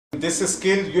This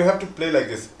scale you have to play like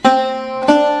this.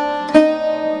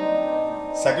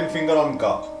 Second finger on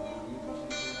ga.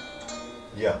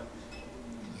 Yeah.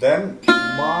 Then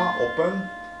ma open.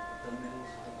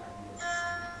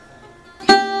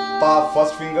 Pa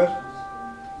first finger.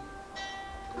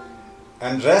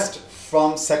 And rest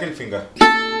from second finger.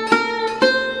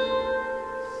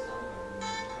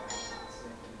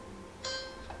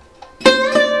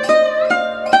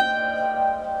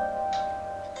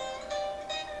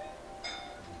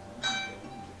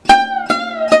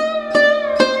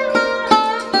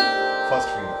 First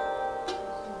finger.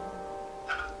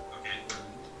 Okay.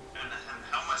 And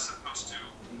how am I supposed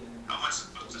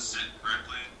to sit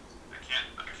correctly? I can't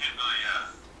really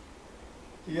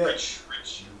Yeah. reach.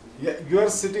 Yeah, you are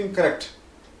sitting correct.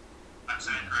 I'm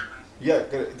sitting correctly. Yeah,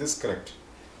 this is correct.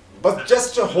 But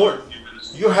just hold.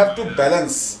 You have to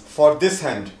balance for this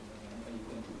hand.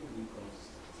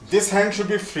 This hand should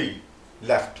be free.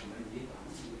 Left.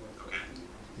 Okay.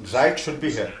 Right should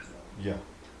be here. Yeah.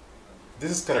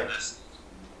 This is correct.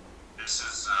 This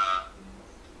is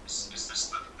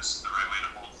the right way to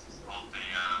hold the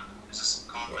is this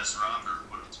called misrang or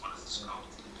what is this called?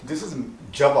 This is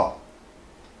Java.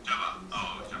 Java.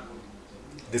 Oh, Java.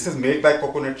 This is made by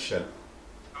coconut shell.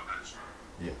 Okay, sure.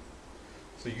 Yeah.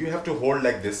 So you have to hold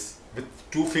like this with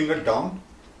two fingers down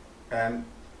and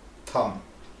thumb.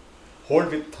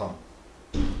 Hold with thumb.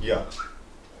 Yeah.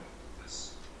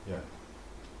 This. Yeah.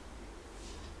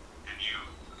 And you.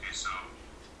 Okay, so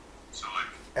like.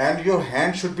 And your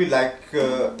hand should be like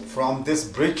from this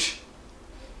bridge.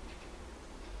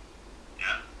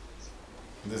 Yeah.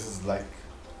 This is like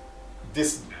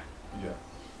this. Yeah. Yeah.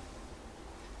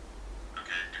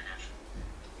 Okay. I got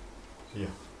you. Yeah.